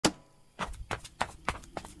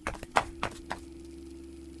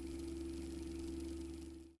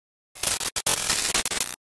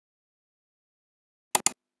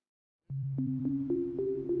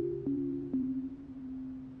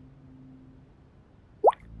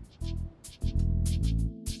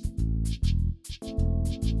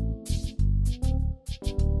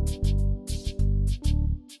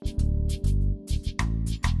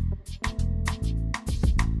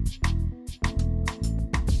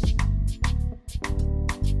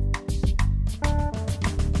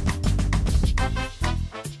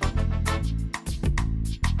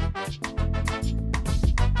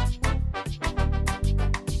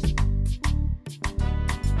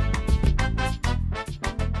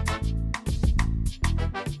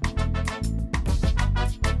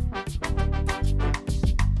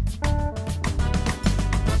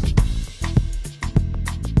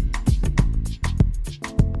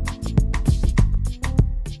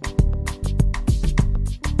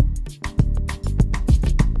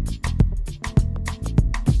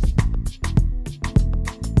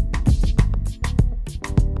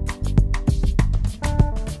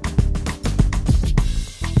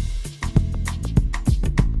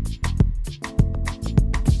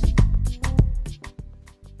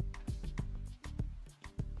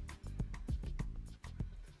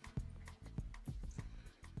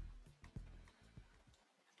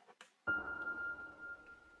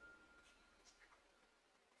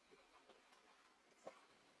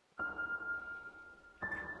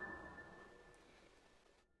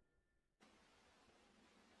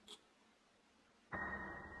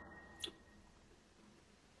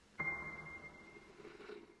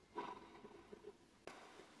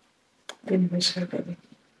Happy anniversary, baby.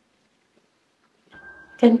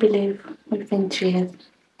 Can't believe we've been 3 years.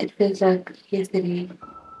 It feels like yesterday.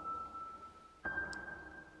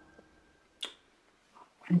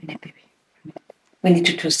 1 minute, baby. We need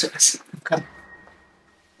to toast to us. Come.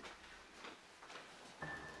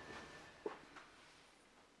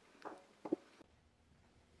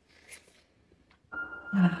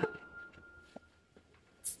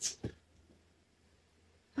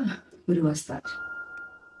 Where do I start?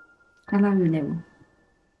 I love you, Lebo.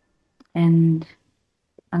 And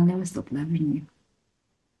I'll never stop loving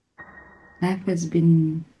you. Life has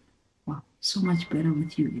been, wow, so much better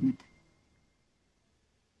with you in it.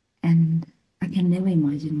 And I can never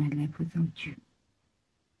imagine my life without you.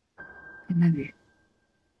 I love you.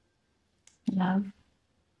 Love?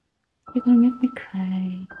 You're gonna make me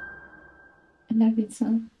cry. I love you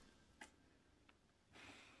so.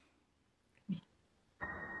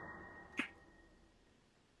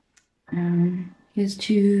 Here's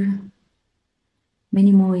to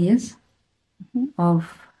many more years of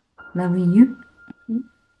loving you and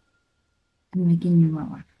making you my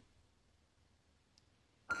wife.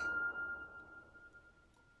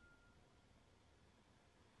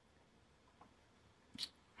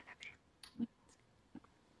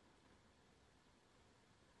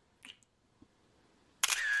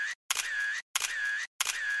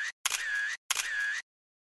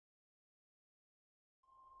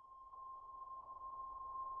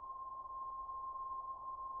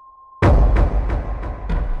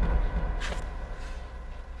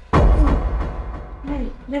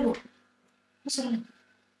 Hey, Lebo. What's wrong?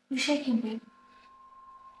 You're shaking, babe.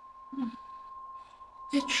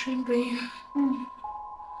 You're trembling.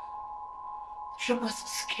 She was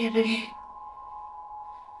scary.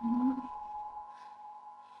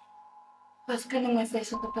 I was scanning my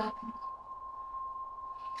face at the back.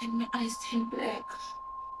 And my eyes turned black.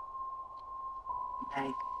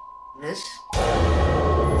 Like this?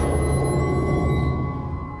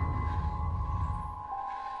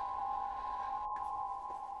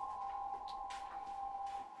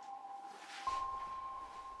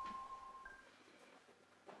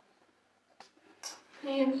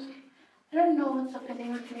 Babe, I don't know what's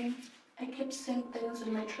happening with me. I keep seeing things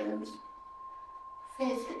in my dreams.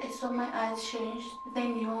 First, I saw my eyes change,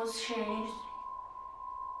 then yours changed.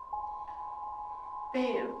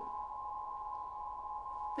 Babe.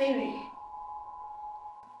 Baby.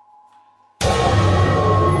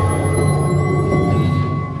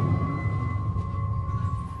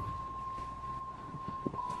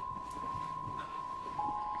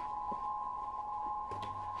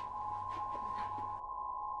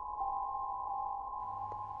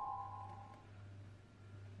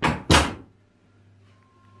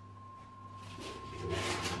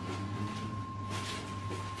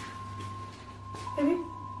 Baby?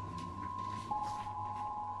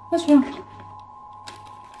 What's wrong?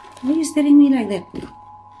 Why are you staring at me like that?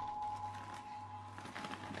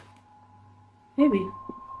 Baby,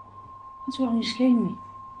 what's wrong? You're scaring me.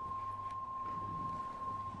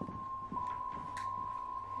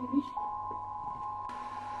 Baby?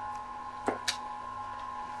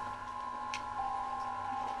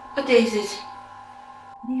 What day is it?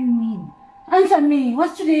 What do you mean? Answer me.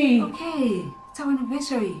 What's today? Okay, it's our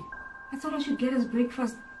anniversary. I thought I should get us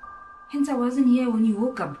breakfast. Hence, I wasn't here when you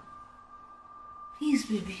woke up. Please,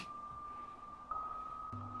 baby.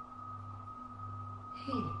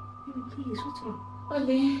 Hey, baby, please, what's wrong?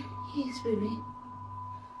 Ali. Yes, baby.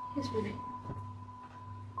 Yes, baby.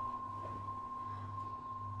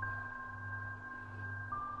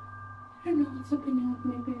 I don't know what's happening with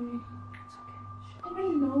me, baby. It's okay. I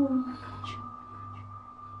don't know.